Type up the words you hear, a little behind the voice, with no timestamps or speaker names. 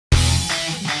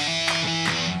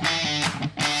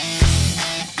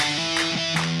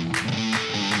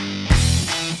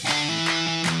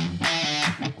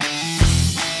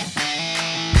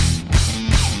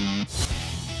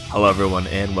Hello everyone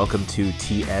and welcome to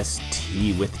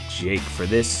TST with Jake for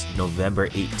this November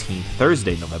 18th,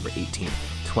 Thursday, November 18th,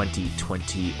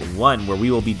 2021, where we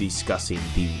will be discussing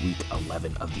the Week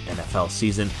 11 of the NFL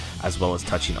season, as well as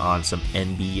touching on some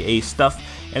NBA stuff.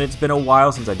 And it's been a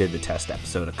while since I did the test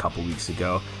episode a couple weeks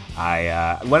ago.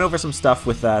 I went over some stuff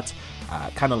with that,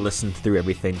 kind of listened through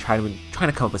everything, trying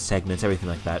to come up with segments, everything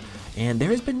like that. And there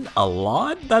has been a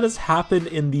lot that has happened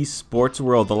in the sports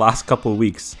world the last couple of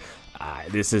weeks.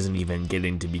 This isn't even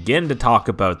getting to begin to talk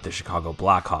about the Chicago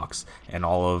Blackhawks and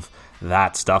all of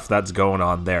that stuff that's going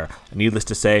on there. Needless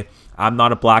to say, I'm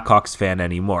not a Blackhawks fan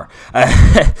anymore.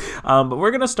 But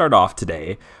we're going to start off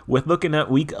today with looking at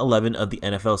Week 11 of the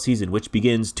NFL season, which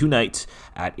begins tonight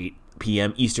at 8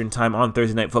 p.m. Eastern Time on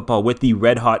Thursday Night Football with the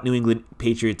red-hot New England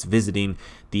Patriots visiting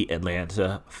the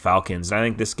Atlanta Falcons. And I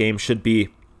think this game should be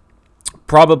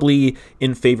probably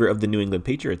in favor of the New England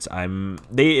Patriots.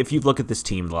 If you look at this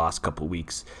team the last couple of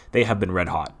weeks, they have been red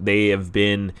hot. They have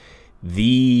been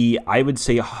I would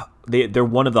say they're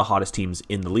one of the hottest teams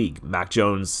in the league. Mac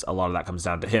Jones, a lot of that comes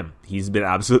down to him. He's been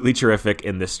absolutely terrific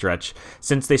in this stretch.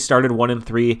 Since they started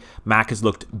 1-3, Mac has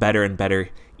looked better and better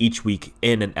each week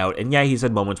in and out. And yeah, he's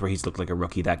had moments where he's looked like a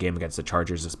rookie. That game against the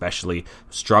Chargers especially,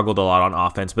 struggled a lot on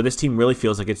offense, but this team really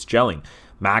feels like it's gelling.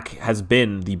 Mac has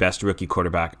been the best rookie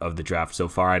quarterback of the draft so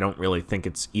far. I don't really think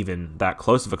it's even that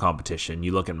close of a competition.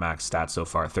 You look at Mac's stats so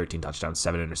far, 13 touchdowns,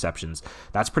 7 interceptions.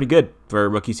 That's pretty good for a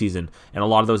rookie season, and a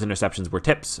lot of those interceptions were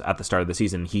tips at the start of the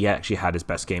season. He actually had his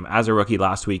best game as a rookie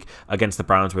last week against the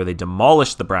Browns, where they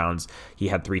demolished the Browns. He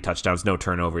had 3 touchdowns, no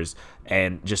turnovers,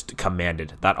 and just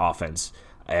commanded that offense.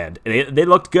 And they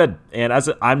looked good. And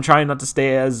I'm trying not to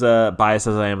stay as biased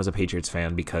as I am as a Patriots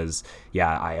fan, because,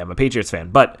 yeah, I am a Patriots fan.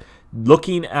 But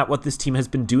looking at what this team has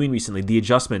been doing recently, the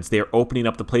adjustments, they are opening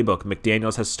up the playbook.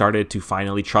 McDaniels has started to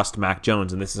finally trust Mac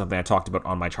Jones, and this is something I talked about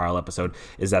on my trial episode,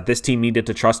 is that this team needed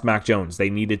to trust Mac Jones. They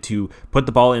needed to put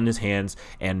the ball in his hands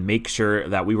and make sure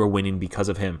that we were winning because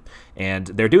of him. And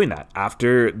they're doing that.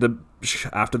 After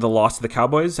the loss to the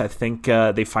Cowboys, I think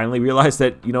they finally realized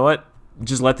that, you know what,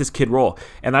 just let this kid roll.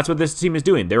 And that's what this team is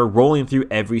doing. They're rolling through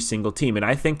every single team. And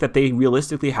I think that they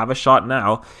realistically have a shot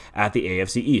now at the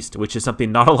AFC East, which is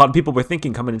something not a lot of people were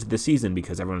thinking coming into this season,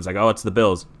 because everyone's like, oh, it's the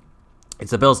Bills. It's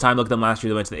the Bills' time. Look at them last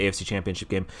year. They went to the AFC Championship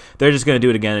game. They're just going to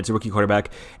do it again. It's a rookie quarterback.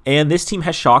 And this team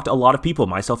has shocked a lot of people,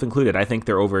 myself included. I think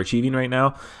they're overachieving right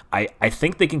now. I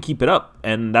think they can keep it up.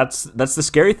 And that's the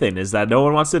scary thing, is that no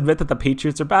one wants to admit that the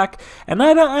Patriots are back. And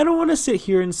I don't want to sit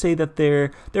here and say that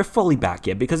they're fully back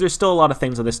yet, because there's still a lot of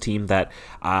things on this team that,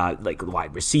 like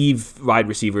wide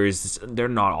receivers, they're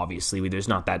not, obviously. There's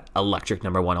not that electric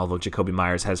number one, although Jacoby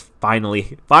Myers has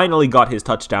finally got his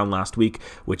touchdown last week,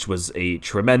 which was a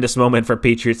tremendous moment for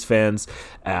Patriots fans,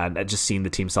 and just seeing the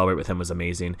team celebrate with him was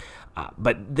amazing.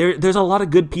 But there's a lot of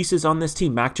good pieces on this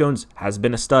team. Mac Jones has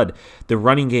been a stud. The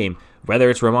running game, whether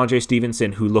it's Ramondre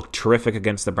Stevenson, who looked terrific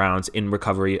against the Browns in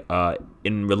recovery,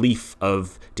 in relief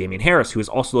of Damian Harris, who has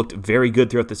also looked very good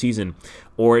throughout the season,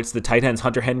 or it's the tight ends.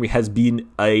 Hunter Henry has been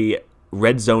a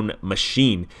red zone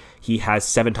machine. He has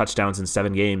 7 touchdowns in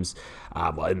 7 games,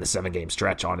 in the 7-game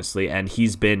stretch, honestly, and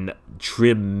he's been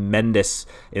tremendous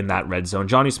in that red zone.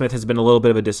 Johnny Smith has been a little bit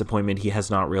of a disappointment. He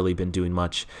has not really been doing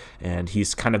much, and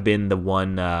he's kind of been the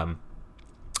one, I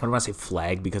don't want to say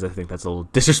flag, because I think that's a little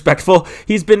disrespectful.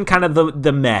 He's been kind of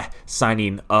the meh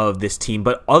signing of this team.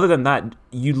 But other than that,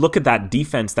 you look at that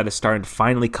defense that is starting to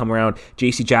finally come around.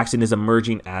 J.C. Jackson is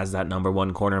emerging as that number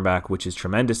 1 cornerback, which is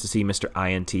tremendous to see. Mr.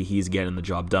 INT, he's getting the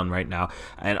job done right now.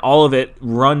 And all of it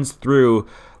runs through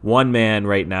one man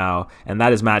right now, and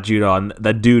that is Matt Judon,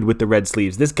 the dude with the red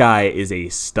sleeves. This guy is a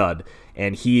stud,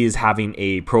 and he is having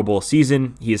a Pro Bowl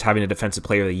season. He is having a Defensive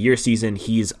Player of the Year season.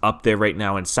 He's up there right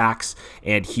now in sacks,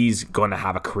 and he's going to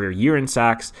have a career year in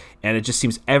sacks, and it just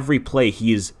seems every play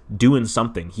he is doing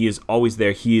something. He is always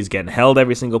there. He is getting held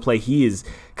every single play. He is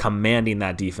commanding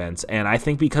that defense, and I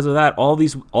think because of that, all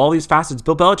these facets,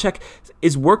 Bill Belichick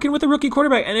is working with a rookie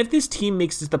quarterback. And if this team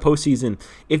makes it to the postseason,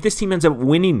 if this team ends up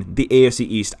winning the AFC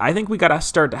East, I think we got to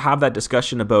start to have that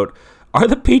discussion about, are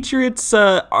the Patriots,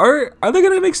 are they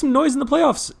going to make some noise in the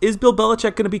playoffs? Is Bill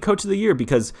Belichick going to be coach of the year?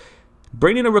 Because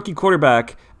bringing a rookie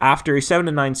quarterback after a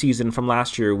 7-9 season from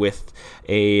last year, with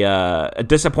a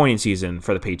disappointing season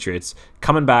for the Patriots,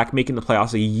 coming back, making the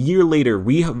playoffs a year later,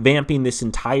 revamping this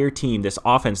entire team, this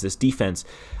offense, this defense,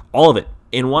 all of it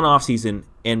in one offseason,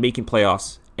 and making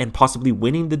playoffs and possibly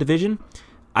winning the division,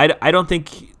 I don't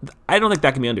think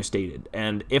that can be understated.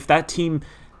 And if that team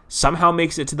somehow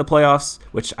makes it to the playoffs,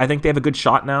 which I think they have a good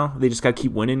shot now, they just got to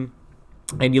keep winning,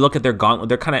 And you look at their gauntlet,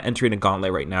 they're kind of entering a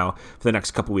gauntlet right now for the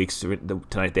next couple weeks.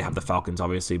 Tonight they have the Falcons,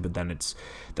 obviously, but then it's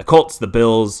the Colts, the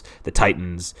Bills, the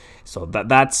Titans. So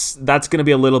that's going to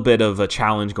be a little bit of a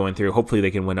challenge going through. Hopefully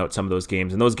they can win out some of those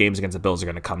games. And those games against the Bills are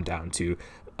going to come down to,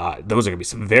 those are going to be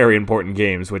some very important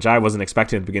games, which I wasn't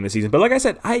expecting at the beginning of the season. But like I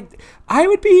said, I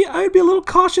would be a little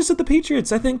cautious at the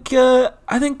Patriots. I think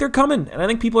they're coming, and I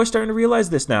think people are starting to realize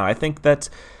this now. I think that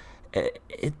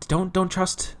don't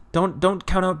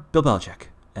count out Bill Belichick.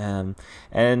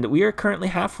 And we are currently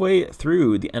halfway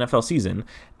through the NFL season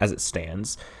as it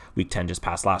stands. Week 10 just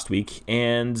passed last week,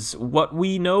 and what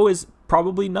we know is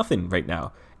probably nothing right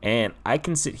now. And I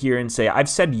can sit here and say, I've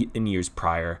said in years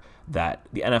prior that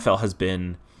the NFL has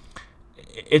been,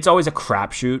 it's always a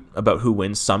crapshoot about who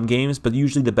wins some games, but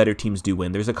usually the better teams do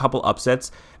win. There's a couple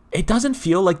upsets. It doesn't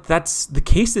feel like that's the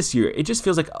case this year. It just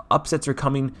feels like upsets are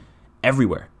coming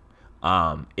everywhere.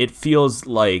 It feels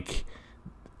like,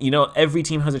 every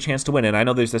team has a chance to win. And I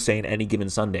know there's the saying any given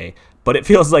Sunday, but it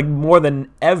feels like more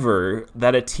than ever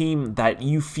that a team that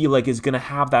you feel like is going to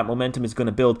have that momentum is going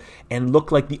to build and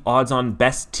look like the odds-on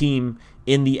best team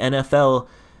in the NFL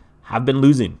have been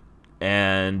losing.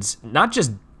 And not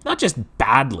just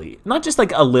badly, not just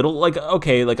like a little, like,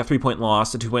 okay, like a 3-point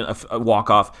loss, a 2-point a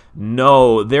walk-off.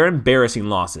 No, they're embarrassing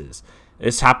losses.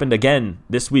 This happened again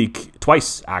this week,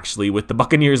 twice actually, with the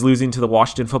Buccaneers losing to the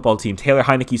Washington football team. Taylor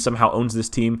Heineke somehow owns this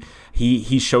team.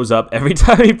 He shows up every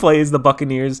time he plays the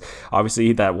Buccaneers.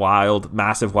 Obviously, that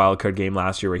massive wild card game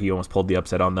last year where he almost pulled the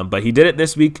upset on them. But he did it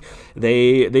this week.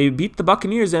 They beat the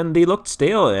Buccaneers and they looked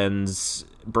stale, and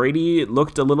Brady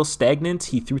looked a little stagnant.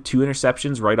 He threw 2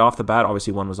 interceptions right off the bat.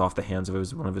 Obviously, one was off the hands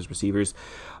of one of his receivers.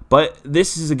 But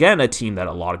this is, again, a team that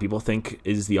a lot of people think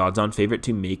is the odds-on favorite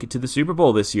to make it to the Super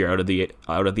Bowl this year out of the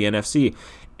NFC.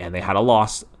 And they had a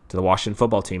loss to the Washington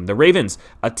football team. The Ravens,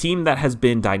 a team that has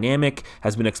been dynamic,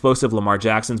 has been explosive. Lamar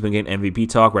Jackson's been getting MVP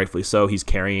talk, rightfully so. He's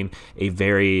carrying a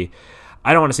very,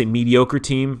 I don't want to say mediocre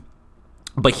team,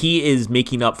 but he is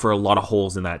making up for a lot of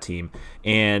holes in that team.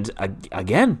 And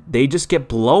again, they just get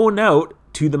blown out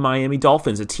to the Miami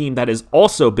Dolphins, a team that has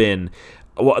also been,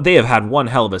 well, they have had one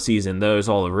hell of a season. There's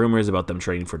all the rumors about them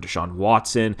trading for Deshaun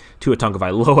Watson, Tua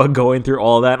Tagovailoa going through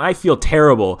all that. And I feel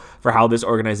terrible for how this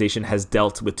organization has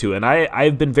dealt with Tua. And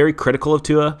I've been very critical of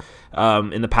Tua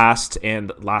in the past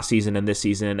and last season and this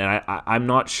season. And I'm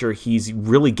not sure he's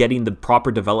really getting the proper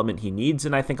development he needs.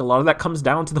 And I think a lot of that comes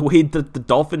down to the way that the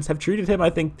Dolphins have treated him. I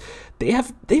think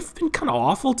they've been kind of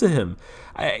awful to him.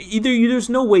 There's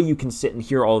no way you can sit and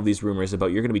hear all of these rumors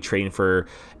about you're going to be trading for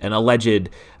an alleged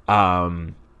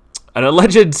guy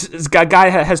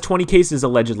has 20 cases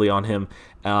allegedly on him,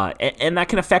 and that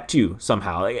can affect you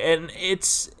somehow. And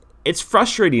it's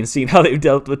frustrating seeing how they've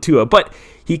dealt with Tua. But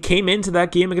he came into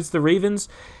that game against the Ravens,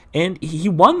 and he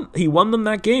won them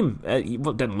that game. It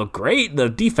didn't look great. The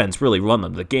defense really won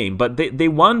them the game, but they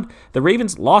won. The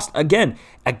Ravens lost again.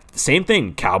 Same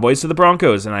thing, Cowboys to the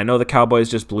Broncos. And I know the Cowboys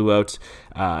just blew out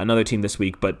another team this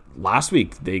week, but last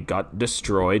week they got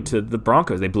destroyed to the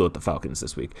Broncos. They blew out the Falcons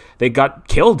this week. They got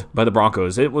killed by the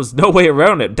Broncos. It was no way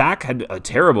around it. Dak had a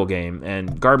terrible game,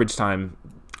 and garbage time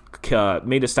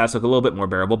made his stats look a little bit more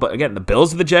bearable. But again, the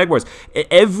Bills and the Jaguars,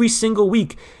 every single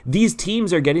week, these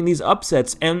teams are getting these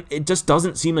upsets, and it just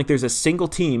doesn't seem like there's a single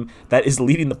team that is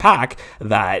leading the pack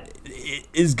that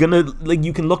is gonna, like,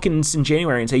 you can look in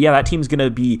January and say, yeah, that team's gonna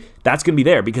be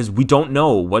there, because we don't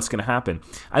know what's gonna happen.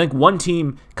 I think one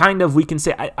team, kind of, we can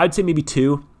say, I'd say maybe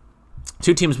two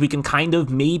teams we can kind of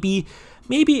maybe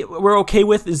we're okay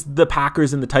with is the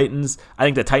Packers and the Titans. I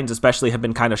think the Titans especially have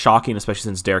been kind of shocking, especially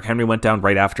since Derrick Henry went down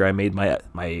right after I made my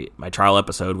trial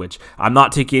episode, which I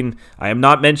did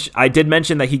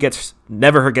mention that he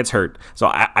never gets hurt. So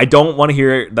I don't want to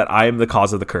hear that I am the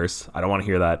cause of the curse. I don't want to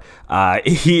hear that.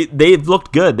 They've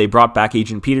looked good. They brought back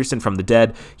Adrian Peterson from the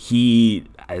dead. He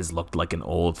has looked like an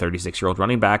old 36-year-old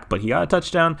running back, but he got a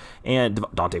touchdown. And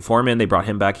Dante Foreman, they brought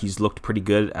him back. He's looked pretty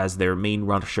good as their main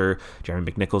rusher. Jeremy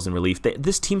McNichols in relief.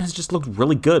 This team has just looked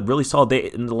really good, really solid.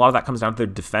 And a lot of that comes down to their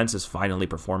defense is finally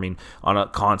performing on a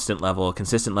consistent level,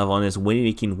 and is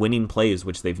making winning plays,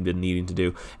 which they've been needing to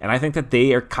do. And I think that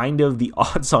they are kind of the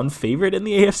odds-on favorite in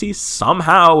the AFC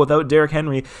somehow without Derrick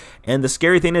Henry. And the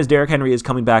scary thing is Derrick Henry is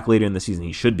coming back later in the season.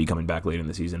 He should be coming back later in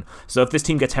the season. So if this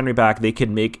team gets Henry back, they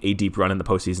could make a deep run in the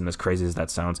postseason, as crazy as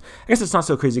that sounds. I guess it's not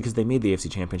so crazy because they made the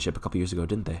AFC Championship a couple years ago,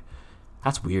 didn't they?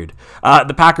 That's weird.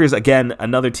 The Packers, again,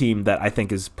 another team that I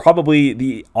think is probably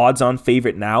the odds-on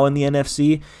favorite now in the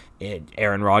NFC.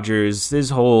 Aaron Rodgers,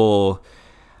 his whole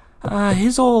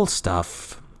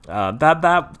stuff.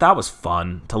 That was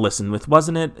fun to listen with,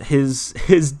 wasn't it?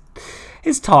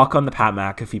 his talk on the Pat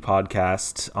McAfee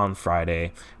podcast on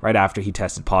Friday, right after he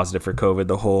tested positive for COVID,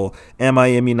 the whole, am I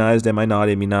immunized, am I not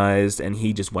immunized? And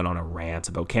he just went on a rant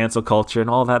about cancel culture and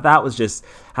all that. That was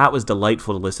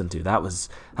delightful to listen to. That was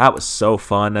so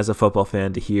fun as a football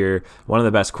fan to hear one of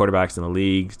the best quarterbacks in the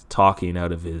league talking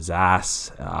out of his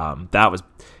ass. That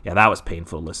was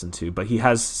painful to listen to. But he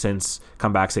has since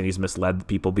come back saying he's misled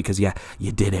people because, yeah,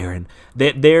 you did, Aaron.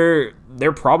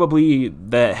 They're probably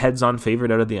the heads-on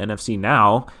favorite out of the NFC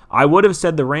now. I would have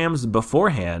said the Rams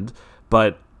beforehand,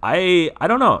 but I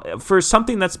don't know. For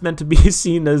something that's meant to be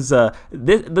seen as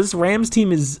this Rams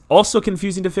team is also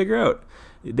confusing to figure out.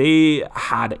 They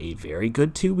had a very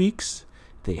good 2 weeks.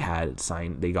 They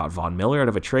got Von Miller out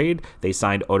of a trade. They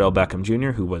signed Odell Beckham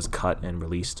Jr., who was cut and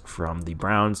released from the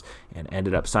Browns and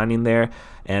ended up signing there.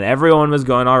 And everyone was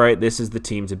going, all right, this is the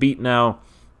team to beat now.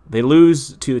 They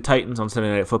lose to the Titans on Sunday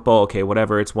Night Football. Okay,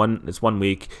 whatever. It's 1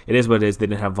 week. It is what it is. They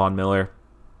didn't have Von Miller.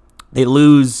 They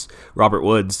lose Robert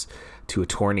Woods to a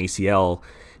torn ACL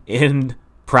in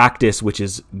practice, which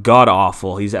is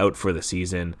god-awful. He's out for the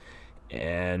season.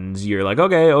 And you're like,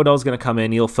 okay, Odell's going to come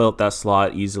in. He'll fill up that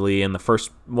slot easily. And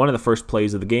one of the first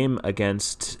plays of the game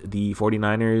against the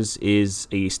 49ers is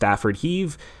a Stafford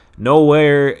heave.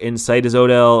 Nowhere in sight is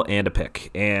Odell and a pick.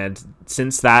 And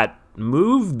since that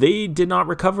move, they did not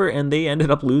recover, and they ended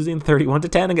up losing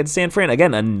 31-10 against San Fran.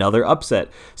 Again, another upset.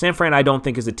 San Fran, I don't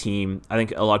think, is a team. I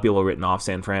think a lot of people have written off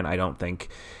San Fran. I don't think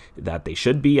that they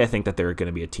should be. I think that they're going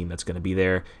to be a team that's going to be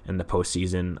there in the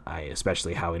postseason,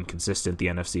 especially how inconsistent the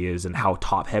NFC is and how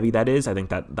top-heavy that is. I think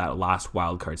that last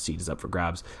wildcard seat is up for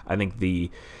grabs. I think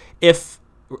if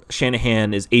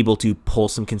Shanahan is able to pull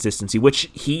some consistency,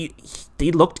 which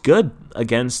they looked good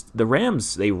against the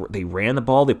Rams. They ran the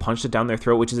ball, they punched it down their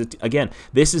throat, which is, again,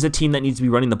 this is a team that needs to be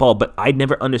running the ball, but I'd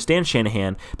never understand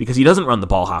Shanahan because he doesn't run the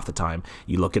ball half the time.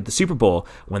 You look at the Super Bowl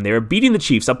when they were beating the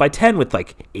Chiefs up by 10 with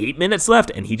like 8 minutes left,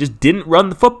 and he just didn't run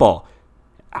the football.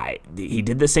 He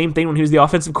did the same thing when he was the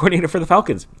offensive coordinator for the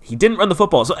Falcons. He didn't run the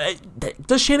football. So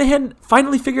does Shanahan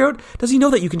finally figure out, does he know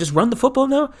that you can just run the football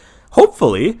now?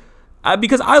 Hopefully.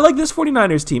 Because I like this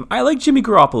 49ers team. I like Jimmy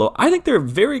Garoppolo. I think they're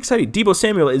very exciting. Deebo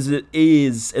Samuel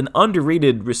is an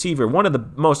underrated receiver, one of the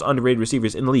most underrated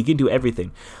receivers in the league. He can do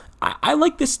everything. I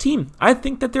like this team. I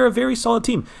think that they're a very solid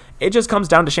team. It just comes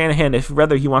down to Shanahan if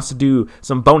whether he wants to do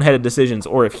some boneheaded decisions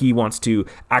or if he wants to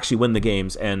actually win the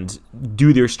games and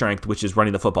do their strength, which is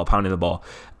running the football, pounding the ball.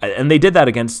 And they did that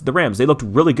against the Rams. They looked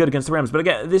really good against the Rams. But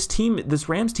again, this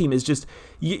Rams team is just,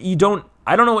 I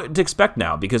don't know what to expect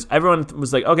now because everyone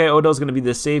was like, okay, Odell's going to be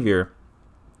the savior.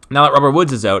 Now that Robert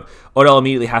Woods is out, Odell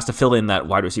immediately has to fill in that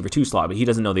wide receiver 2 slot, but he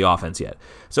doesn't know the offense yet.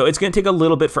 So it's going to take a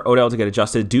little bit for Odell to get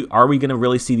adjusted. Are we going to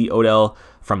really see the Odell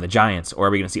from the Giants, or are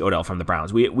we going to see Odell from the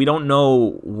Browns? We don't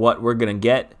know what we're going to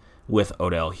get with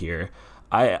Odell here.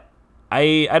 I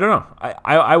don't know.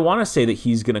 I want to say that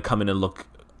he's going to come in and look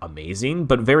amazing,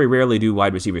 but very rarely do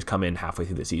wide receivers come in halfway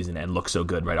through the season and look so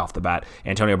good right off the bat.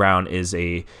 Antonio Brown is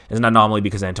an anomaly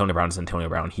because Antonio Brown is Antonio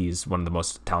Brown. He's one of the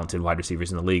most talented wide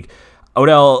receivers in the league.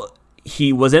 Odell,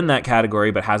 he was in that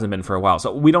category, but hasn't been for a while.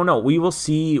 So we don't know. We will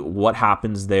see what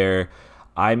happens there.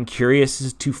 I'm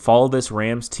curious to follow this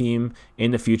Rams team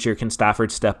in the future. Can Stafford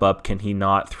step up? Can he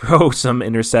not throw some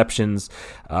interceptions?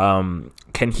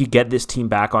 Can he get this team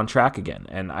back on track again?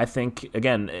 And I think,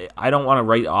 again, I don't want to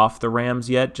write off the Rams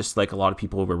yet, just like a lot of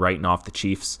people were writing off the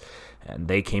Chiefs. And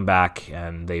they came back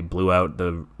and they blew out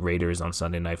the Raiders on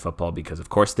Sunday Night Football because, of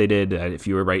course, they did. If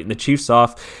you were writing the Chiefs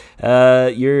off,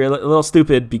 you're a little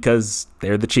stupid because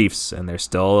they're the Chiefs and they're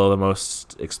still the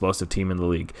most explosive team in the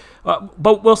league.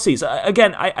 But we'll see. So,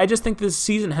 again, I just think this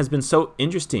season has been so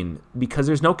interesting because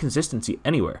there's no consistency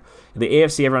anywhere. The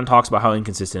AFC, everyone talks about how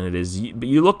inconsistent it is, but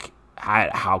you look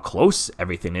at how close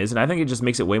everything is, and I think it just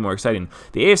makes it way more exciting.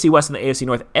 The AFC West and the AFC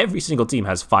North, every single team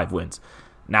has 5 wins.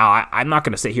 Now, I'm not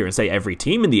going to sit here and say every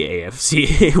team in the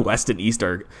AFC West and East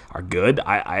are good.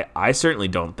 I certainly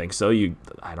don't think so.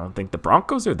 I don't think the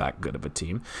Broncos are that good of a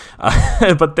team,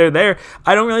 but they're there.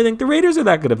 I don't really think the Raiders are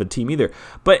that good of a team either.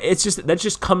 But that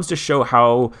just comes to show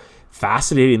how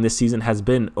fascinating this season has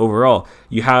been overall.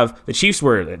 You have the Chiefs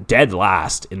were dead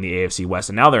last in the AFC West,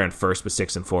 and now they're in first with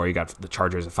 6-4. You got the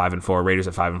Chargers at 5-4, Raiders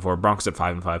at 5-4, Broncos at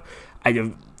 5-5.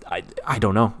 I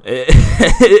don't know.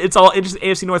 It's just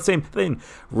AFC North, same thing.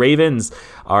 Ravens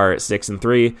are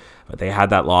 6-3. but they had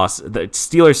that loss. The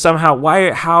Steelers somehow,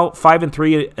 how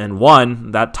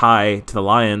 5-3-1, that tie to the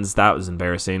Lions, that was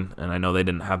embarrassing. And I know they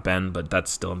didn't have Ben, but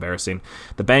that's still embarrassing.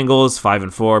 The Bengals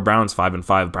 5-4, Browns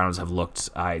 5-5. Browns have looked,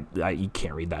 you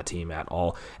can't read that team at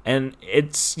all. And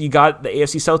you got the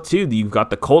AFC South too. You've got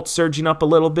the Colts surging up a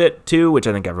little bit too, which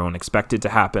I think everyone expected to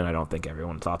happen. I don't think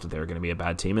everyone thought that they were going to be a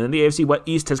bad team. And then the AFC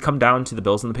East has come down to the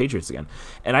Bills and the Patriots again.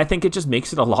 And I think it just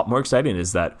makes it a lot more exciting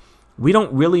is that we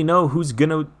don't really know who's going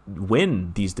to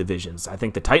win these divisions. I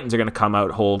think the Titans are going to come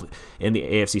out hold in the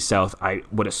AFC South. I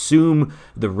would assume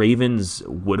the Ravens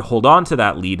would hold on to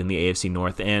that lead in the AFC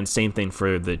North, and same thing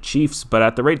for the Chiefs. But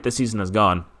at the rate this season has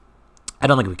gone, I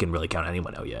don't think we can really count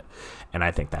anyone out yet. And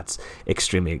I think that's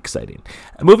extremely exciting.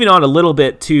 Moving on a little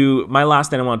bit to my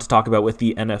last thing I wanted to talk about with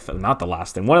the NFL, not the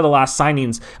last thing, one of the last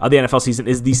signings of the NFL season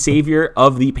is the savior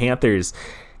of the Panthers.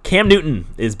 Cam Newton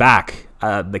is back.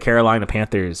 The Carolina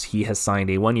Panthers, he has signed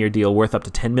a one-year deal worth up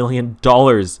to $10 million,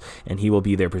 and he will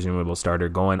be their presumable starter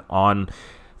going on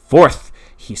forth.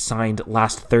 He signed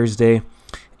last Thursday,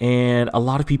 and a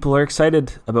lot of people are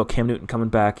excited about Cam Newton coming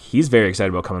back. He's very excited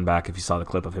about coming back if you saw the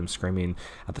clip of him screaming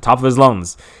at the top of his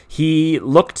lungs. He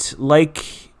looked like,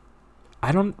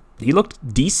 he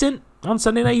looked decent on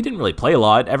Sunday night. He didn't really play a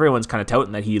lot. Everyone's kind of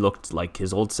touting that he looked like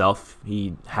his old self.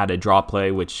 He had a draw play,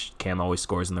 which Cam always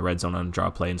scores in the red zone on a draw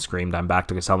play, and screamed, "I'm back,"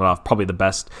 took his helmet off. Probably the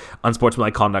best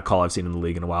unsportsmanlike conduct call I've seen in the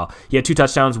league in a while. He had 2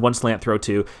 touchdowns, 1 slant throw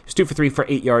too. He was 2 for 3 for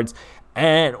 8 yards,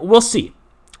 and we'll see.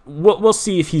 We'll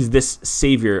see if he's this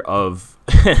savior of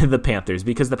the Panthers,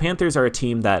 because the Panthers are a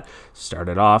team that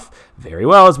started off very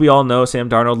well. As we all know, Sam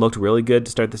Darnold looked really good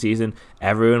to start the season.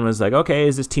 Everyone was like, okay,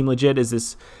 is this team legit?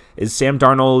 Is Sam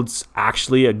Darnold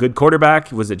actually a good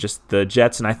quarterback? Was it just the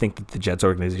Jets? And I think that the Jets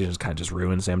organization has kind of just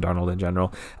ruined Sam Darnold in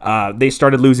general. They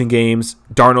started losing games.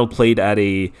 Darnold played at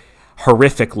a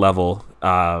horrific level.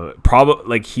 Probably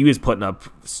like he was putting up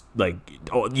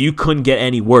you couldn't get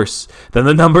any worse than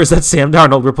the numbers that Sam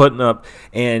Darnold were putting up,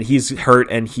 and he's hurt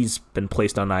and he's been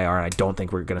placed on IR, and I don't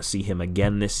think we're going to see him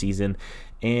again this season.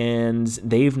 And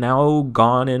they've now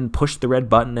gone and pushed the red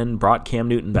button and brought Cam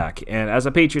Newton back. And as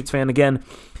a Patriots fan, again,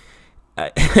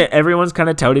 everyone's kind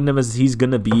of touting him as he's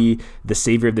going to be the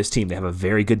savior of this team. They have a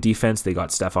very good defense. They got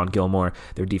Stephon Gilmore.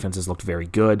 Their defenses looked very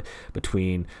good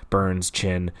between Burns,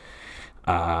 Chin,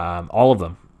 all of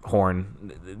them,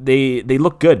 Horn. They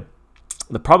look good.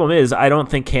 The problem is I don't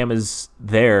think Cam is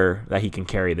there that he can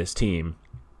carry this team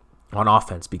on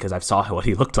offense, because I saw what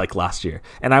he looked like last year.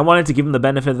 And I wanted to give him the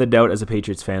benefit of the doubt as a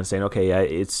Patriots fan, saying, okay, yeah,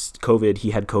 it's COVID.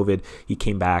 He had COVID. He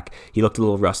came back. He looked a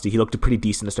little rusty. He looked pretty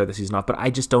decent to start the season off, but I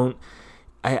just don't.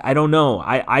 I don't know.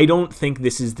 I don't think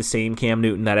this is the same Cam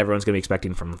Newton that everyone's going to be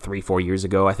expecting from 3-4 years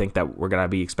ago. I think that we're going to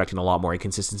be expecting a lot more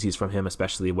inconsistencies from him,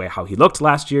 especially the way how he looked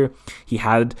last year. He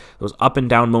had those up and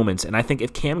down moments, and I think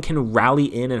if Cam can rally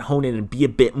in and hone in and be a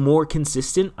bit more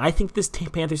consistent, I think this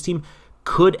Panthers team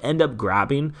could end up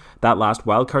grabbing that last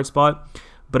wildcard spot.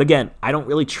 But again, I don't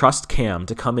really trust Cam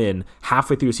to come in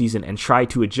halfway through the season and try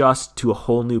to adjust to a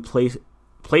whole new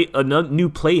new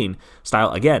playing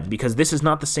style again, because this is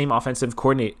not the same offensive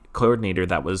coordinator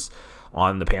that was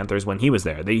on the Panthers when he was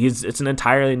there. It's an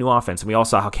entirely new offense, and we all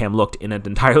saw how Cam looked in an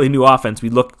entirely new offense.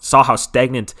 Saw how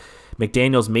stagnant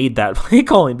McDaniels made that play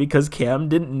calling because Cam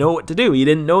didn't know what to do. He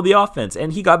didn't know the offense,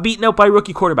 and he got beaten out by a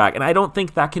rookie quarterback, and I don't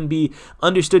think that can be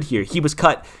understood here. He was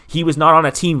cut. He was not on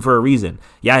a team for a reason.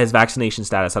 Yeah, his vaccination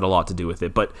status had a lot to do with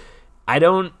it, but I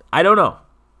don't know.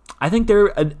 I think they're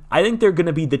going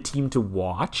to be the team to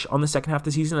watch on the second half of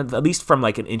the season, at least from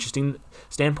like an interesting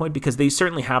standpoint, because they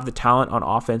certainly have the talent on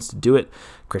offense to do it.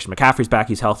 Christian McCaffrey's back;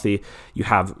 he's healthy. You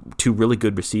have 2 really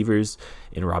good receivers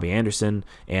in Robbie Anderson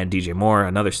and DJ Moore,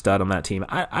 another stud on that team.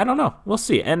 I don't know. We'll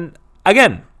see. And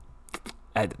again,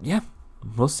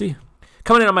 we'll see.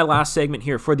 Coming in on my last segment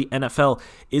here for the NFL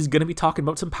is going to be talking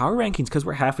about some power rankings, because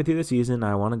we're halfway through the season.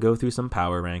 I want to go through some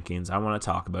power rankings. I want to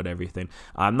talk about everything.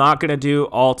 I'm not going to do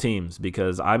all teams,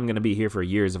 because I'm going to be here for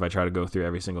years if I try to go through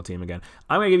every single team again.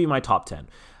 I'm going to give you my top 10.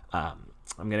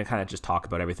 I'm going to kind of just talk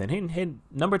about everything. Hey,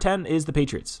 number 10 is the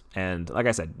Patriots. And like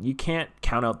I said, you can't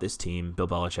count out this team. Bill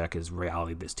Belichick has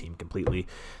rallied this team completely.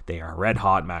 They are red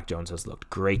hot. Mac Jones has looked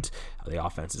great. The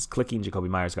offense is clicking. Jacoby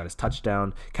Myers got his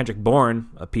touchdown. Kendrick Bourne,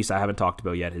 a piece I haven't talked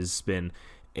about yet, has been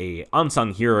a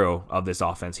unsung hero of this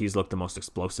offense. He's looked the most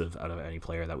explosive out of any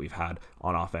player that we've had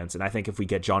on offense. And I think if we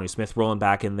get Jonnu Smith rolling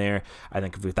back in there, I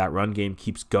think if that run game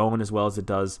keeps going as well as it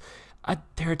does,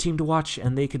 they're a team to watch,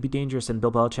 and they could be dangerous, and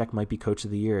Bill Belichick might be coach of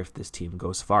the year if this team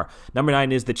goes far. Number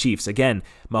 9 is the Chiefs. Again,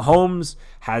 Mahomes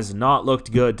has not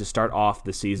looked good to start off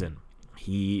the season.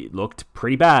 He looked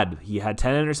pretty bad. He had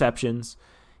 10 interceptions.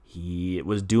 He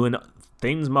was doing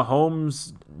things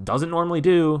Mahomes doesn't normally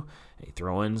do. They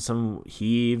throw in some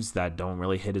heaves that don't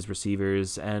really hit his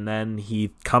receivers, and then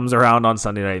he comes around on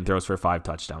Sunday night and throws for 5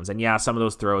 touchdowns. And yeah, some of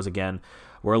those throws, again,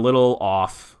 were a little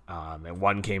off. And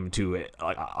one came to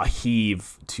a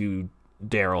heave to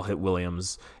Darrell hit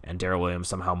Williams, and Darrell Williams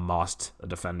somehow mossed a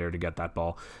defender to get that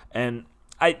ball. And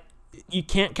you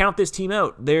can't count this team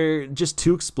out. They're just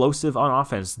too explosive on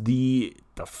offense. The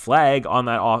flag on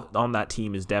that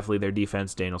team is definitely their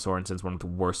defense. Daniel Sorensen's one of the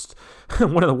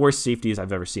worst safeties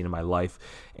I've ever seen in my life,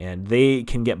 and they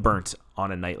can get burnt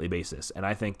on a nightly basis. And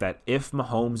I think that if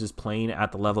Mahomes is playing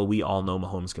at the level we all know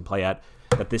Mahomes can play at,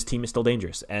 that this team is still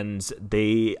dangerous. And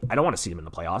I don't want to see them in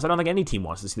the playoffs. I don't think any team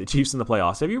wants to see the Chiefs in the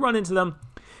playoffs. If you run into them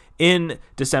in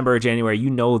December or January, you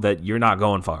know that you're not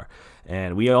going far.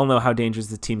 And we all know how dangerous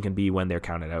the team can be when they're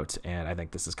counted out. And I think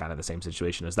this is kind of the same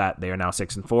situation as that. They are now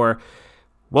 6-4.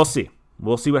 We'll see.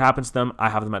 We'll see what happens to them. I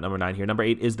have them at number 9 here. Number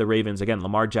 8 is the Ravens. Again,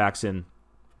 Lamar Jackson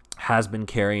has been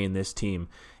carrying this team,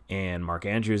 and Mark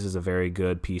Andrews is a very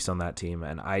good piece on that team.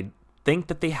 And I think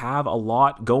that they have a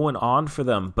lot going on for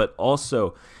them, but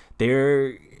also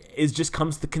there just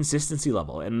comes the consistency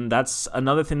level. And that's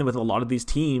another thing with a lot of these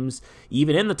teams,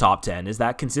 even in the top 10, is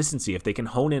that consistency. If they can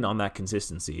hone in on that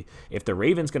consistency, if the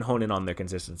Ravens can hone in on their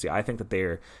consistency, I think that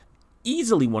they're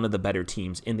easily one of the better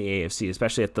teams in the AFC,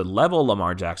 especially at the level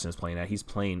Lamar Jackson is playing at. He's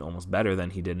playing almost better than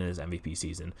he did in his MVP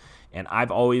season. And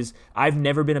I've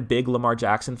never been a big Lamar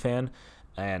Jackson fan,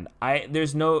 and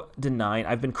there's no denying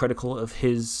I've been critical of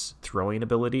his throwing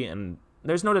ability, and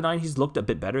there's no denying he's looked a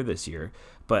bit better this year.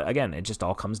 But again, it just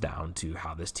all comes down to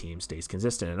how this team stays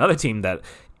consistent. Another team that,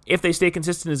 if they stay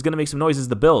consistent, is going to make some noise is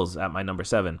the Bills at my number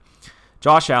 7.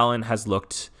 Josh Allen has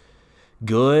looked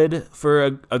good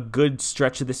for a good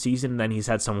stretch of the season, and then he's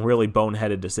had some really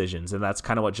boneheaded decisions, and that's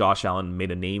kind of what Josh Allen made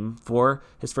a name for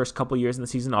his first couple years in the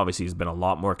season. Obviously, he's been a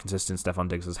lot more consistent. Stephon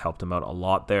Diggs has helped him out a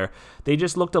lot there. They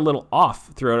just looked a little off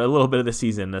throughout a little bit of the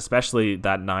season, especially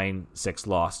that 9-6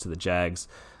 loss to the Jags.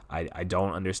 I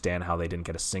don't understand how they didn't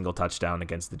get a single touchdown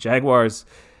against the Jaguars,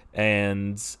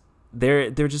 and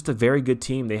they're just a very good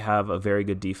team. They have a very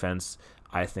good defense.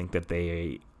 I think that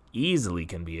they easily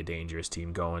can be a dangerous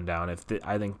team going down. I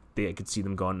think I could see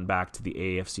them going back to the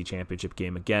AFC Championship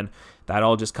game again. That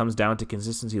all just comes down to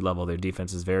consistency level. Their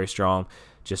defense is very strong.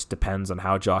 Just depends on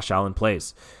how Josh Allen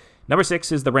plays. Number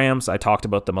 6 is the Rams. I talked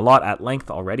about them a lot at length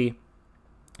already.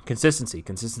 Consistency.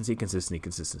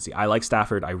 I like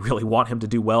Stafford. I really want him to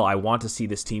do well. I want to see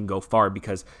this team go far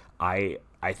because I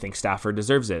think Stafford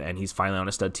deserves it, and he's finally on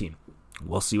a stud team.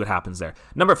 We'll see what happens there.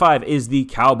 Number 5 is the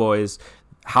Cowboys.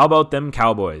 How about them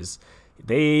Cowboys?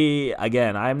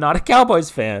 I'm not a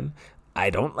Cowboys fan. I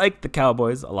don't like the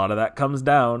Cowboys. A lot of that comes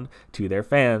down to their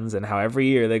fans and how every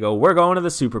year they go, we're going to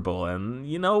the Super Bowl. And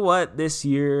you know what? This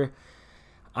year,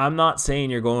 I'm not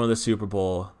saying you're going to the Super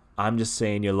Bowl. I'm just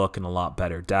saying you're looking a lot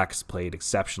better. Dak has played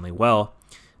exceptionally well.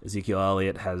 Ezekiel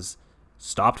Elliott has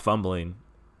stopped fumbling.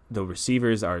 The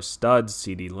receivers are studs.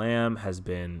 CeeDee Lamb has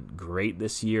been great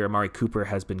this year. Amari Cooper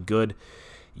has been good.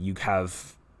 You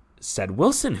have Ced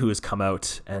Wilson, who has come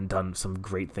out and done some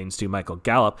great things too. Michael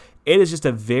Gallup. It is just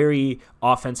a very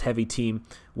offense-heavy team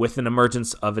with an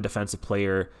emergence of a defensive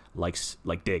player like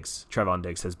Diggs. Trevon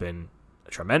Diggs has been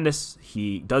tremendous.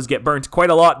 He does get burnt quite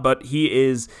a lot, but he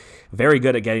is very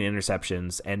good at getting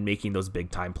interceptions and making those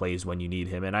big-time plays when you need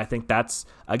him. And I think that's,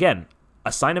 again,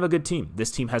 a sign of a good team.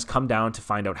 This team has come down to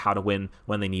find out how to win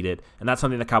when they need it, and that's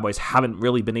something the Cowboys haven't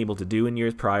really been able to do in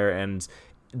years prior, and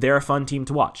they're a fun team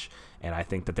to watch. And I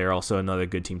think that they're also another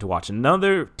good team to watch.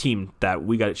 Another team that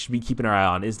should be keeping our eye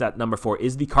on is that number 4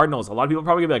 is the Cardinals. A lot of people are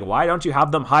probably going to be like, why don't you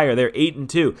have them higher? They're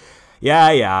 8-2.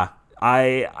 Yeah.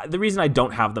 The reason I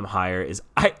don't have them higher is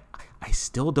I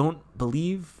still don't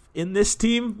believe in this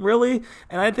team, really.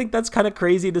 And I think that's kind of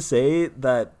crazy to say,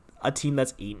 that a team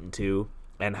that's 8-2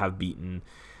 and have beaten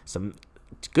some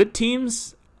good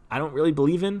teams, I don't really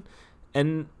believe in.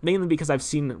 And mainly because I've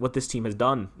seen what this team has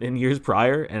done in years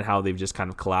prior and how they've just kind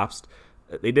of collapsed.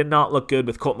 They did not look good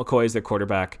with Colt McCoy as their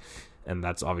quarterback, and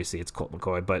that's obviously it's Colt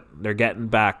McCoy, but they're getting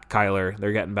back Kyler.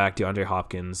 They're getting back DeAndre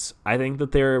Hopkins. I think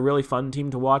that they're a really fun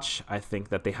team to watch. I think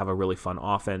that they have a really fun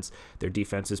offense. Their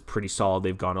defense is pretty solid.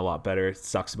 They've gone a lot better. It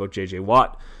sucks about J.J.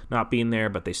 Watt not being there,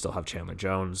 but they still have Chandler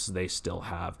Jones. They still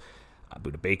have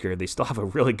Budda Baker. They still have a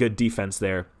really good defense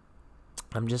there.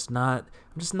 I don't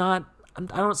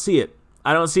see it.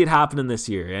 I don't see it happening this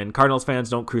year. And Cardinals fans,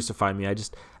 don't crucify me. I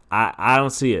don't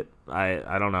see it.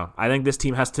 I don't know. I think this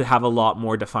team has to have a lot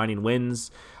more defining wins.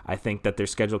 I think that their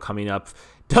schedule coming up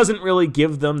doesn't really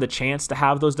give them the chance to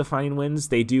have those defining wins.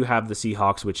 They do have the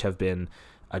Seahawks, which have been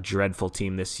a dreadful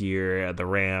team this year, the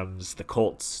Rams, the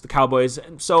Colts, the Cowboys.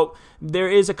 And so there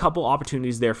is a couple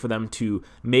opportunities there for them to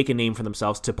make a name for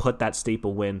themselves, to put that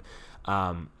staple win.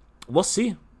 We'll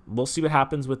see. We'll see what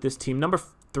happens with this team. Number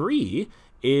 3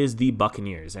 is the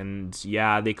Buccaneers. And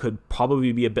yeah, they could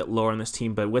probably be a bit lower on this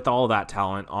team, but with all that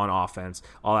talent on offense,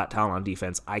 all that talent on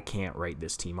defense, I can't write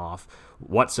this team off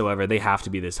whatsoever. They have to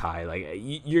be this high. Like,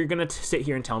 you're going to sit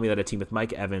here and tell me that a team with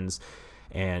Mike Evans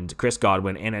and Chris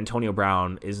Godwin and Antonio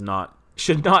Brown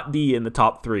should not be in the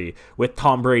top 3, with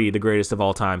Tom Brady, the greatest of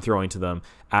all time, throwing to them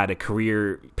at a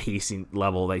career pacing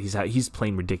level that he's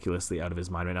playing ridiculously out of his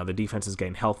mind right now. The defense is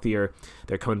getting healthier.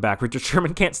 They're coming back. Richard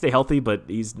Sherman can't stay healthy, but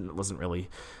he wasn't really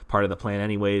part of the plan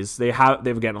anyways. They've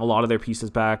gotten a lot of their pieces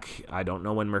back. I don't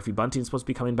know when Murphy Bunting's supposed to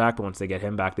be coming back, but once they get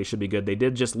him back, they should be good. They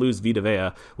did just lose Vita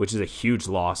Vea, which is a huge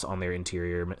loss on their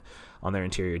interior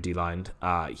D-line.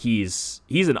 He's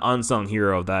an unsung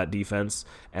hero of that defense,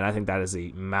 and I think that is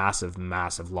a massive,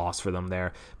 massive loss for them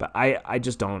there. But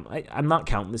I'm not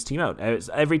counting this team out.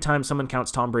 Every time someone counts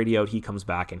Tom Brady out, he comes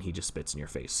back and he just spits in your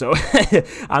face. So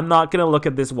I'm not going to look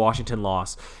at this Washington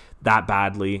loss that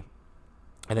badly.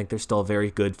 I think they're still a very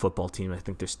good football team. I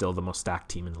think they're still the most stacked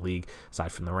team in the league,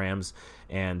 aside from the Rams.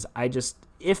 And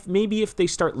if they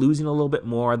start losing a little bit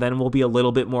more, then we'll be a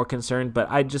little bit more concerned. But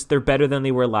they're better than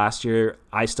they were last year.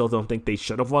 I still don't think they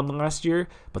should have won last year,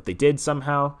 but they did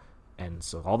somehow. And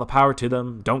so all the power to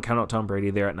them. Don't count out Tom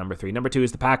Brady there at number 3. Number 2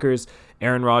 is the Packers.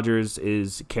 Aaron Rodgers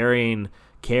is carrying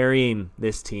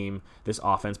this team, this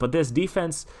offense. But this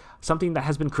defense, something that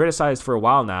has been criticized for a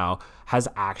while now, has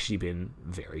actually been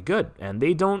very good. And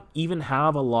they don't even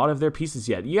have a lot of their pieces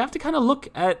yet. You have to kind of look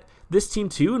at this team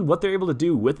too and what they're able to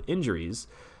do with injuries.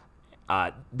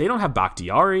 They don't have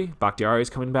Bakhtiari. Bakhtiari is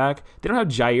coming back. They don't have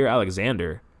Jair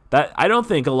Alexander. That I don't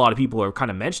think a lot of people are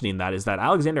kind of mentioning that, is that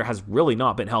Alexander has really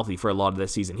not been healthy for a lot of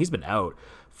this season. He's been out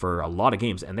for a lot of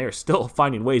games, and they're still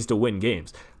finding ways to win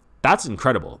games. That's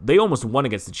incredible. They almost won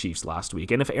against the Chiefs last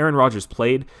week, and if Aaron Rodgers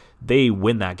played, they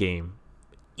win that game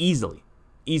easily,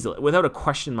 without a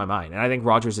question in my mind. And I think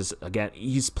Rodgers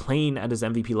he's playing at his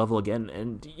MVP level again,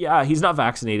 and yeah, he's not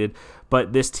vaccinated,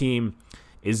 but this team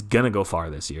is going to go far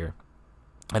this year.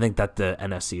 I think that the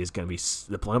NFC is going to be,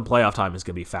 the playoff time is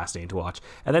going to be fascinating to watch.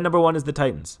 And then number 1 is the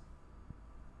Titans.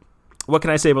 What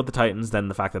can I say about the Titans than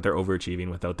the fact that they're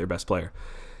overachieving without their best player?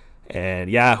 And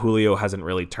yeah, Julio hasn't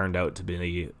really turned out to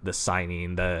be the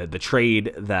signing, the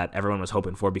trade that everyone was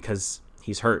hoping for, because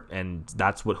he's hurt, and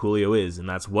that's what Julio is, and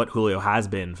that's what Julio has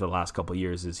been for the last couple of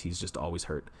years, is he's just always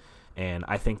hurt. And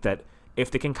I think that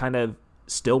if they can kind of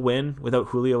still win without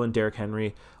Julio and Derrick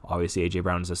Henry, obviously A.J.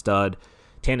 Brown is a stud,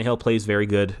 Tannehill plays very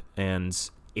good, and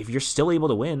if you're still able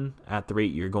to win at the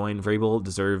rate you're going, Vrabel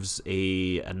deserves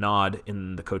a nod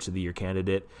in the Coach of the Year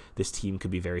candidate. This team could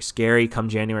be very scary come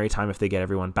January time if they get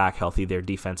everyone back healthy. Their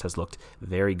defense has looked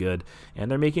very good,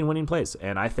 and they're making winning plays.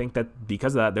 And I think that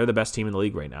because of that, they're the best team in the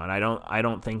league right now. And I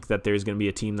don't think that there's going to be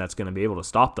a team that's going to be able to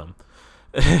stop them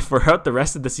throughout the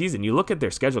rest of the season. You look at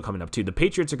their schedule coming up too. The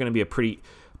Patriots are going to be a pretty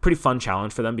fun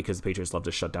challenge for them, because the Patriots love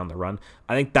to shut down the run.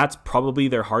 I think that's probably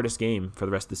their hardest game for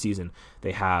the rest of the season.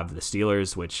 They have the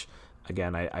Steelers, which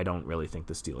again, I don't really think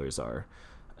the Steelers are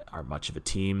much of a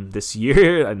team this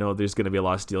year. I know there's going to be a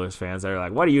lot of Steelers fans that are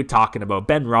like, what are you talking about?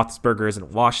 Ben Roethlisberger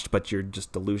isn't washed, but you're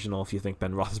just delusional if you think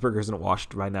Ben Roethlisberger isn't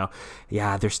washed right now.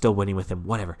 Yeah, they're still winning with him,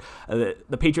 whatever.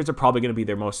 The Patriots are probably going to be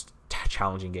their most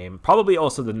challenging game. Probably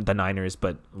also the Niners,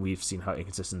 but we've seen how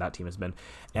inconsistent that team has been.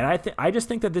 And I just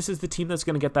think that this is the team that's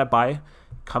going to get that bye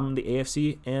come the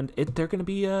AFC, and it's going to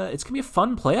be a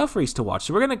fun playoff race to watch.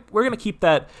 So we're gonna keep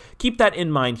that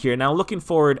in mind here. Now, looking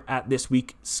forward at this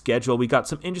week's schedule, we got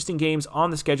some interesting games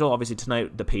on the schedule. Obviously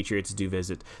tonight the Patriots do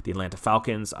visit the Atlanta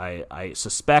Falcons. I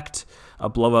suspect a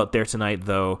blowout there tonight,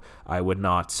 though I would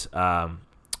not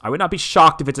be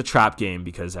shocked if it's a trap game,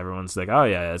 because everyone's like, oh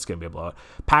yeah, it's going to be a blowout.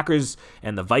 Packers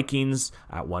and the Vikings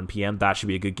at 1 p.m. That should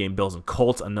be a good game. Bills and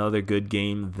Colts, another good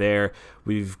game there.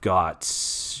 We've got,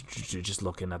 just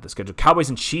looking at the schedule, Cowboys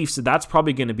and Chiefs. So that's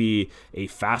probably going to be a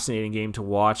fascinating game to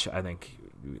watch. I think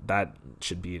that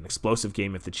should be an explosive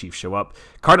game if the Chiefs show up.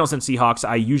 Cardinals and Seahawks,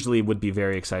 I usually would be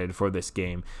very excited for this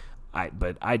game. I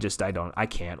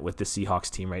can't with the Seahawks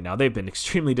team right now. They've been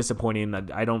extremely disappointing.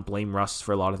 I don't blame Russ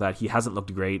for a lot of that. He hasn't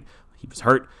looked great. He was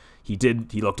hurt. He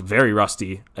looked very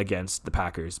rusty against the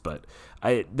Packers, but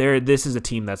this is a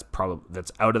team that's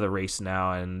out of the race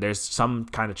now, and there's some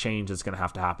kind of change that's going to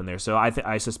have to happen there. So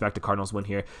I suspect the Cardinals win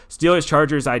here. Steelers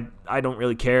Chargers, I don't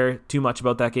really care too much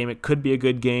about that game. It could be a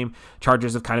good game.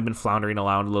 Chargers have kind of been floundering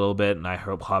around a little bit, and I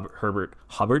hope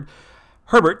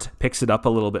Herbert picks it up a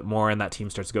little bit more and that team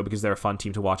starts to go because they're a fun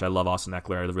team to watch. I love Austin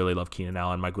Eckler. I really love Keenan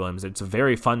Allen, Mike Williams. It's a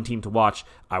very fun team to watch.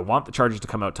 I want the Chargers to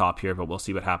come out top here, but we'll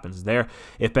see what happens there.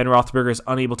 If Ben Roethlisberger is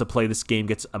unable to play, this game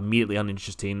gets immediately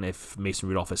uninteresting. If Mason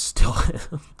Rudolph is still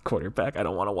quarterback, I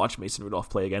don't want to watch Mason Rudolph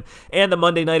play again. And the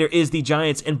Monday nighter is the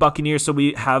Giants and Buccaneers, so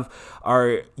we have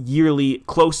our yearly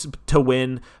close to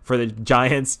win for the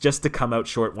Giants just to come out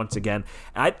short once again.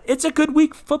 It's a good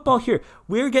week of football here.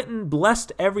 We're getting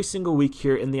blessed every single week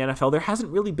here in the NFL. There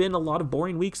hasn't really been a lot of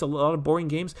boring weeks, a lot of boring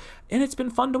games, and it's been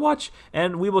fun to watch.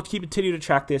 And we will continue to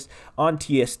track this on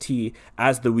TST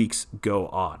as the weeks go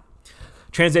on.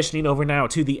 Transitioning over now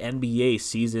to the NBA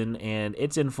season, and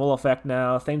it's in full effect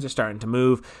now. Things are starting to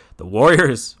move. The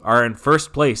Warriors are in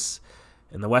first place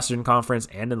in the Western Conference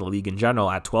and in the league in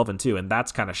general at 12-2, and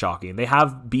that's kind of shocking. They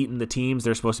have beaten the teams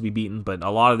they're supposed to be beaten, but a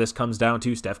lot of this comes down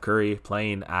to Steph Curry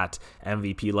playing at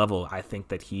MVP level. I think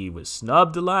that he was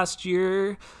snubbed last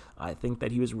year. I think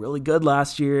that he was really good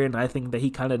last year, and I think that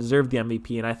he kind of deserved the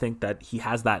MVP, and I think that he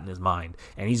has that in his mind,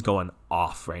 and he's going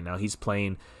off right now. He's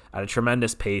playing at a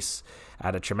tremendous pace,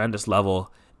 at a tremendous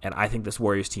level, and I think this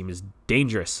Warriors team is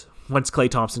dangerous once Klay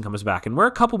Thompson comes back. And we're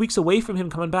a couple weeks away from him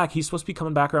coming back. He's supposed to be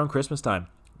coming back around Christmas time.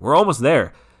 We're almost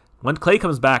there. When Klay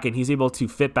comes back and he's able to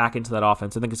fit back into that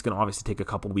offense, I think it's going to obviously take a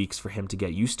couple weeks for him to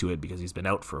get used to it because he's been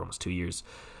out for almost 2 years.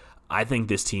 I think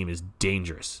this team is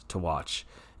dangerous to watch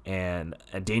and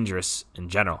dangerous in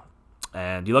general.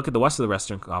 And you look at the rest of the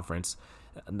Western Conference,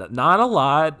 not a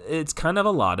lot. It's kind of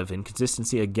a lot of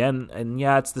inconsistency again. And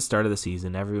yeah, it's the start of the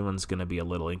season. Everyone's going to be a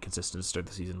little inconsistent to start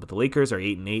the season. But the Lakers are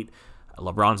 8-8.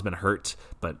 LeBron's been hurt,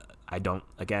 but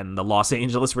the Los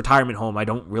Angeles retirement home, I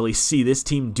don't really see this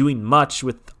team doing much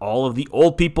with all of the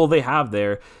old people they have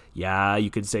there. Yeah,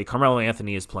 you could say Carmelo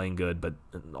Anthony is playing good, but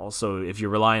also if you're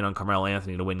relying on Carmelo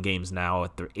Anthony to win games now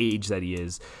at the age that he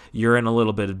is, you're in a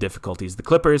little bit of difficulties. The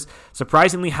Clippers,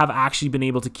 surprisingly, have actually been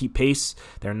able to keep pace.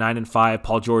 They're 9-5.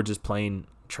 Paul George is playing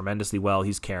tremendously well.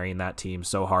 He's carrying that team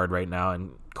so hard right now,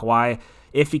 and Kawhi,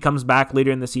 if he comes back later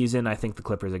in the season, I think the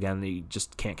Clippers, again, you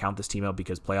just can't count this team out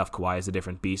because playoff Kawhi is a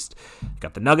different beast.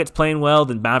 Got the Nuggets playing well,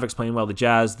 the Mavericks playing well, the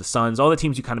Jazz, the Suns, all the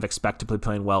teams you kind of expect to play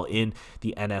playing well in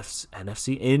the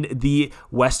NFC, in the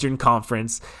Western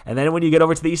Conference. And then when you get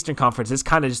over to the Eastern Conference, it's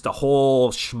kind of just a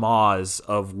whole schmoz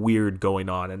of weird going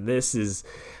on. And this is,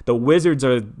 the Wizards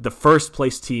are the first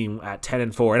place team at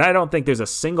 10-4. And I don't think there's a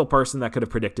single person that could have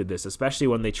predicted this, especially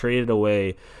when they traded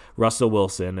away Russell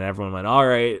Wilson and everyone went, all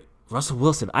right, Russell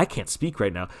Wilson, I can't speak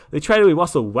right now. They tried away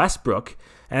Russell Westbrook,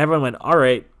 and everyone went, all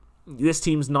right, this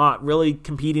team's not really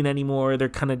competing anymore. They're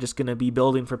kind of just going to be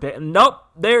building for pay. And nope,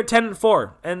 they're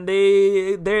 10-4, and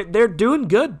they're doing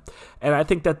good. And I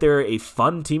think that they're a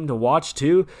fun team to watch,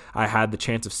 too. I had the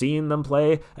chance of seeing them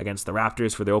play against the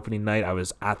Raptors for their opening night. I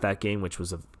was at that game, which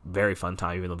was a very fun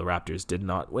time, even though the Raptors did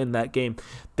not win that game.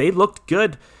 They looked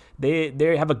good.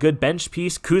 They have a good bench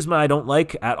piece. Kuzma I don't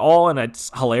like at all, and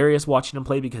it's hilarious watching him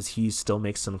play because he still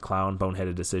makes some clown,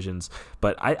 boneheaded decisions.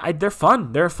 But they're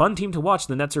fun. They're a fun team to watch.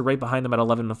 The Nets are right behind them at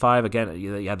 11-5. Again,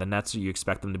 yeah, the Nets, you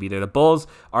expect them to be there. The Bulls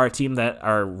are a team that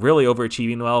are really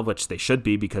overachieving well, which they should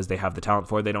be because they have the talent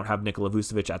for it. They don't have Nikola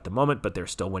Vucevic at the moment, but they're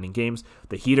still winning games.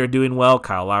 The Heat are doing well.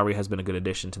 Kyle Lowry has been a good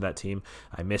addition to that team.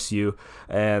 I miss you.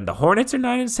 And the Hornets are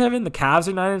 9-7. The Cavs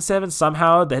are 9-7.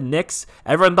 Somehow the Knicks,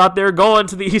 everyone thought they were going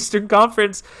to the Eastern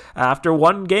Conference after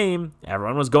one game.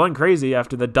 Everyone was going crazy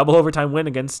after the double overtime win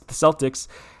against the Celtics.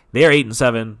 They are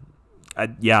 8-7.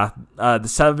 The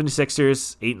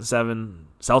 76ers 8-7.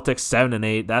 Celtics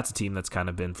 7-8. That's a team that's kind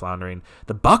of been floundering.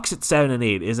 The Bucks at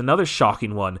 7-8 is another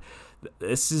shocking one.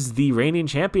 This is the reigning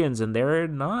champions, and they're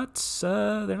not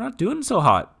doing so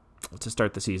hot to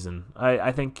start the season.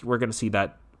 I think we're going to see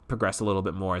that progress a little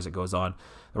bit more as it goes on.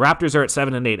 The Raptors are at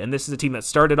 7-8, and this is a team that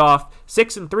started off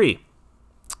 6-3.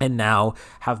 And now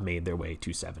have made their way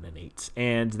to 7-8.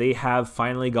 And they have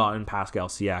finally gotten Pascal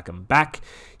Siakam back.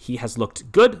 He has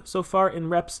looked good so far in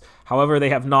reps. However, they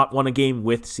have not won a game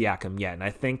with Siakam yet. And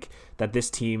I think that this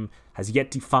team has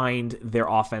yet to find their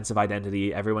offensive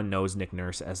identity. Everyone knows Nick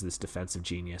Nurse as this defensive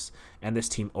genius. And this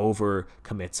team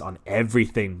overcommits on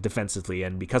everything defensively.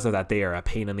 And because of that, they are a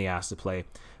pain in the ass to play.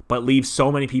 But leave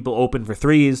so many people open for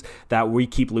threes that we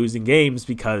keep losing games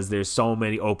because there's so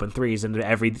many open threes, and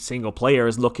every single player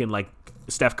is looking like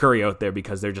Steph Curry out there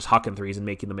because they're just hucking threes and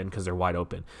making them in because they're wide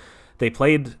open. They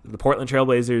played the Portland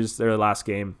Trailblazers their last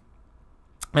game,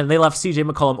 and they left CJ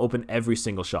McCollum open every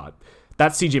single shot.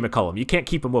 That's CJ McCollum. You can't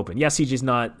keep him open. Yeah, CJ's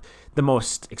not the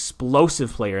most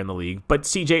explosive player in the league, but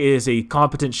CJ is a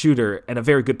competent shooter and a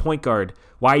very good point guard.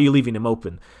 Why are you leaving him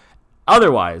open?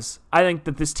 Otherwise, I think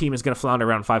that this team is going to flounder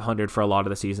around 500 for a lot of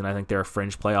the season. I think they're a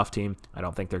fringe playoff team. I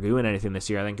don't think they're doing anything this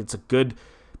year. I think it's a good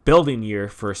building year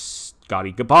for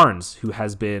Scottie Barnes, who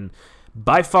has been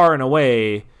by far and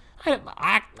away,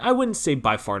 I wouldn't say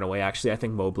by far and away, actually. I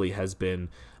think Mobley has been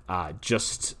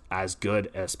just as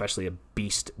good, especially a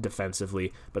beast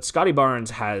defensively. But Scottie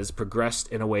Barnes has progressed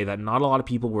in a way that not a lot of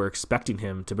people were expecting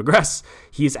him to progress.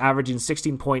 He's averaging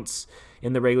 16 points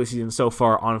in the regular season so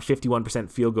far on 51%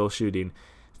 field goal shooting.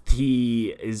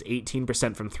 He is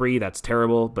 18% from three. That's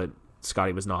terrible, but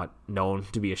Scottie was not known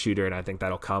to be a shooter, and I think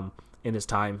that'll come in his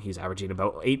time. He's averaging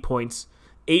about 8 points,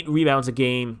 8 rebounds a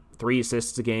game, 3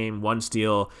 assists a game, 1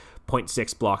 steal,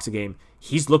 0.6 blocks a game.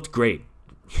 He's looked great.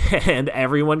 And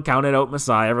everyone counted out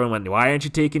Masai. Everyone went, why aren't you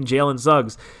taking Jalen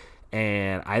Suggs?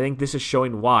 And I think this is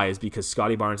showing why, is because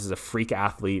Scottie Barnes is a freak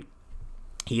athlete.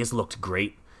 He has looked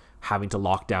great having to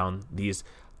lock down these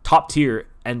top-tier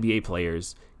NBA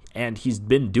players, and he's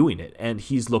been doing it. And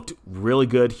he's looked really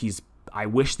good. I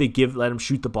wish they let him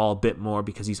shoot the ball a bit more,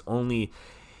 because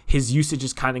his usage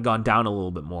has kind of gone down a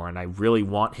little bit more, and I really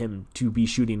want him to be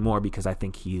shooting more because I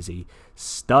think he is a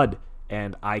stud.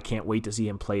 And I can't wait to see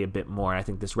him play a bit more. I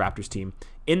think this Raptors team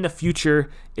in the future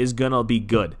is going to be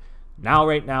good.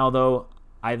 Right now, though,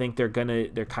 I think they're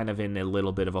kind of in a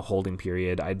little bit of a holding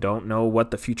period. I don't know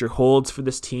what the future holds for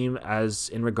this team as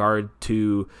in regard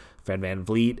to Fred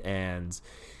VanVleet and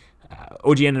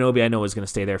OG Anunoby. I know is going to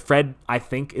stay there. Fred, I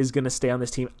think, is going to stay on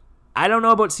this team. I don't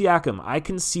know about Siakam. I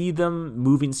can see them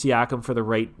moving Siakam for the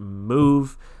right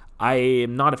move. I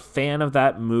am not a fan of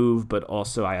that move, but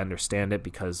also I understand it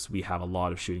because we have a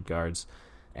lot of shooting guards,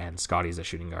 and Scottie's a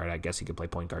shooting guard. I guess he could play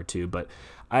point guard too, but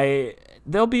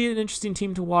they'll be an interesting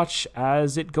team to watch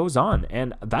as it goes on.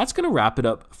 And that's going to wrap it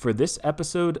up for this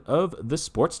episode of the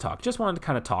Sports Talk. Just wanted to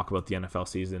kind of talk about the NFL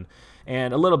season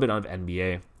and a little bit of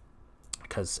NBA,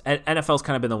 because NFL's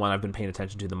kind of been the one I've been paying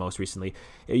attention to the most recently.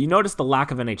 You notice the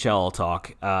lack of NHL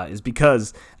talk is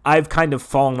because I've kind of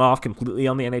fallen off completely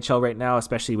on the NHL right now,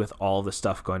 especially with all the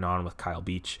stuff going on with Kyle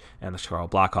Beach and the Chicago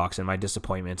Blackhawks, and my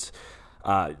disappointment,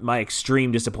 my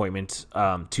extreme disappointment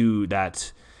to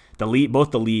that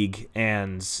both the league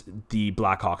and the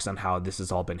Blackhawks on how this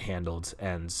has all been handled.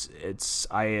 And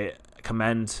I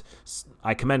commend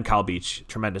Kyle Beach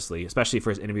tremendously, especially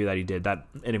for his interview that he did. That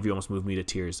interview almost moved me to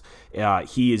tears.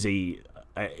 He is a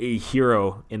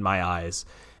hero in my eyes,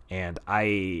 and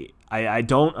I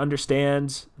don't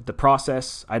understand the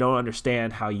process. I don't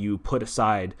understand how you put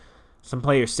aside some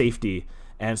players' safety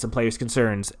and some players'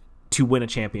 concerns to win a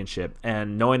championship.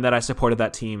 And knowing that I supported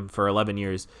that team for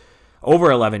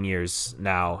over 11 years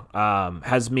now,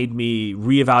 has made me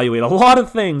reevaluate a lot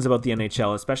of things about the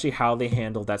NHL, especially how they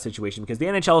handled that situation, because the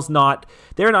NHL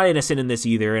they're not innocent in this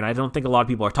either, and I don't think a lot of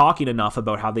people are talking enough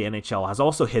about how the NHL has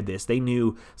also hid this. They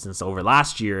knew since over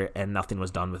last year, and nothing was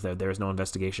done with it. There was no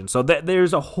investigation. So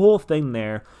there's a whole thing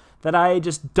there that I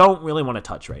just don't really want to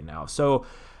touch right now. So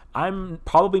I'm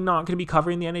probably not going to be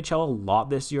covering the NHL a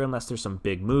lot this year unless there's some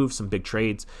big moves, some big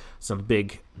trades, some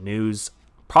big news.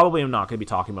 Probably I'm not going to be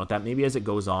talking about that. Maybe as it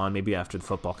goes on, maybe after the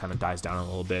football kind of dies down a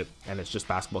little bit and it's just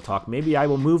basketball talk, maybe I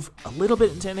will move a little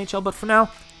bit into NHL, but for now,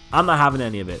 I'm not having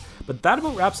any of it. But that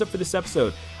about wraps up for this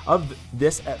episode of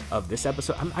this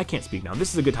episode. I can't speak now.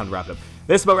 This is a good time to wrap it up.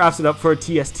 This about wraps it up for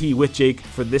TST with Jake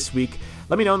for this week.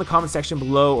 Let me know in the comment section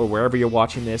below or wherever you're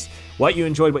watching this what you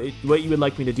enjoyed, what you would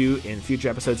like me to do in future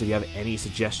episodes. If you have any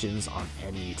suggestions on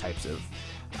any types of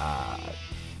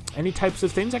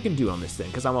things I can do on this thing,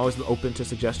 because I'm always open to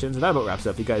suggestions. And that about wraps it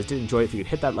up. If you guys did enjoy it, if you could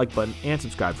hit that like button and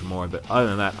subscribe for more. But other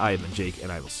than that, I have been Jake, and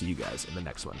I will see you guys in the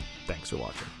next one. Thanks for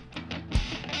watching.